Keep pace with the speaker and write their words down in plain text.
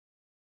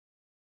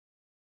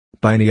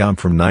Biniyam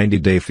from 90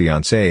 Day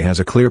Fiance has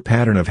a clear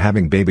pattern of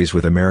having babies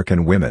with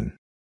American women.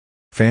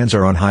 Fans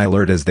are on high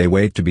alert as they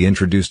wait to be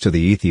introduced to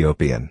the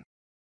Ethiopian.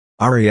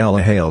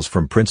 Ariela hails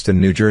from Princeton,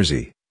 New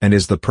Jersey, and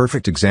is the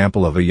perfect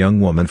example of a young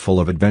woman full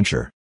of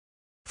adventure.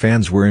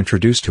 Fans were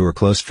introduced to her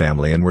close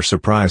family and were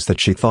surprised that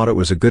she thought it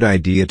was a good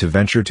idea to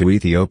venture to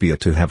Ethiopia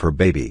to have her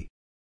baby.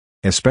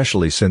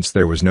 Especially since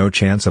there was no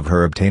chance of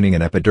her obtaining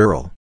an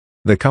epidural.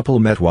 The couple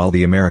met while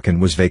the American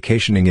was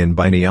vacationing in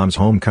Biniyam's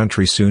home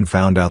country, soon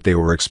found out they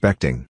were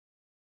expecting.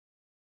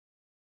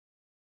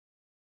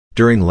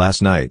 During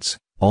last night's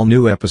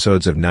all-new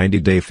episodes of 90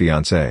 Day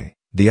Fiance,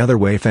 the other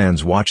way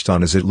fans watched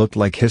on as it looked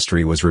like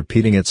history was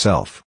repeating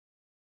itself.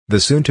 The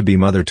soon-to-be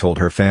mother told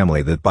her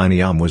family that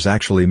Biniyam was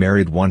actually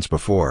married once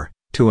before,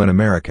 to an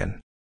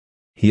American.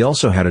 He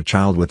also had a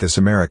child with this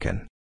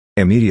American.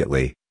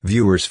 Immediately,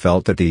 viewers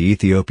felt that the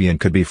Ethiopian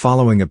could be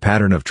following a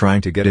pattern of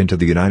trying to get into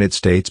the United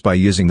States by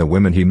using the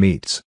women he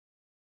meets.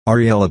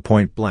 Ariela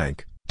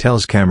point-blank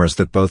tells cameras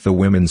that both the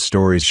women's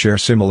stories share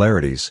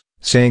similarities,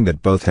 saying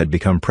that both had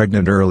become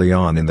pregnant early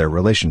on in their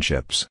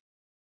relationships.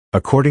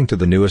 According to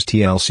the newest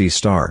TLC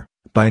star,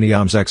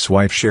 Biniyam's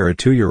ex-wife shared a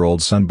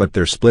 2-year-old son, but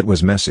their split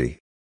was messy.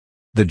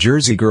 The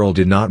Jersey girl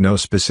did not know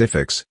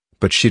specifics,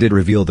 but she did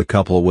reveal the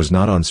couple was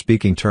not on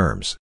speaking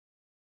terms.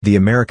 The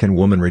American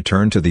woman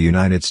returned to the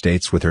United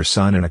States with her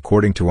son, and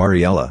according to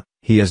Ariela,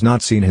 he has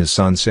not seen his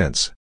son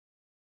since.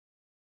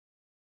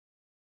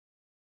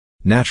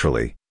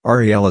 Naturally,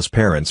 Ariela's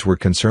parents were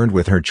concerned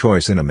with her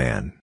choice in a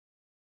man.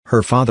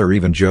 Her father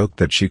even joked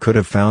that she could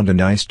have found a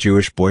nice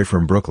Jewish boy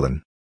from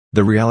Brooklyn.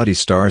 The reality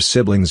star's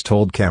siblings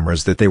told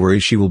cameras that they worry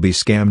she will be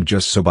scammed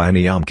just so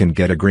Biniyam can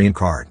get a green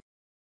card.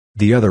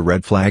 The other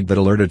red flag that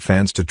alerted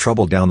fans to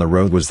trouble down the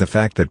road was the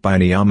fact that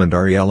Biniyam and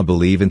Ariela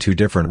believe in two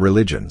different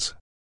religions.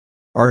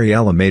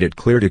 Ariela made it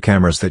clear to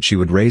cameras that she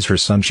would raise her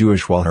son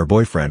Jewish while her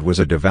boyfriend was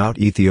a devout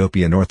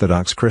Ethiopian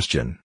Orthodox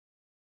Christian.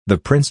 The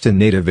Princeton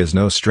native is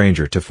no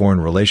stranger to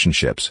foreign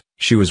relationships.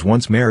 She was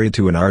once married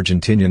to an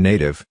Argentinian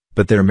native,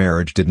 but their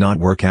marriage did not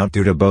work out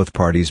due to both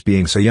parties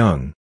being so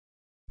young.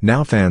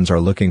 Now fans are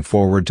looking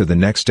forward to the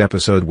next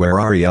episode where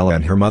Ariela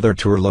and her mother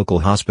tour local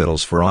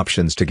hospitals for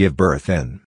options to give birth in.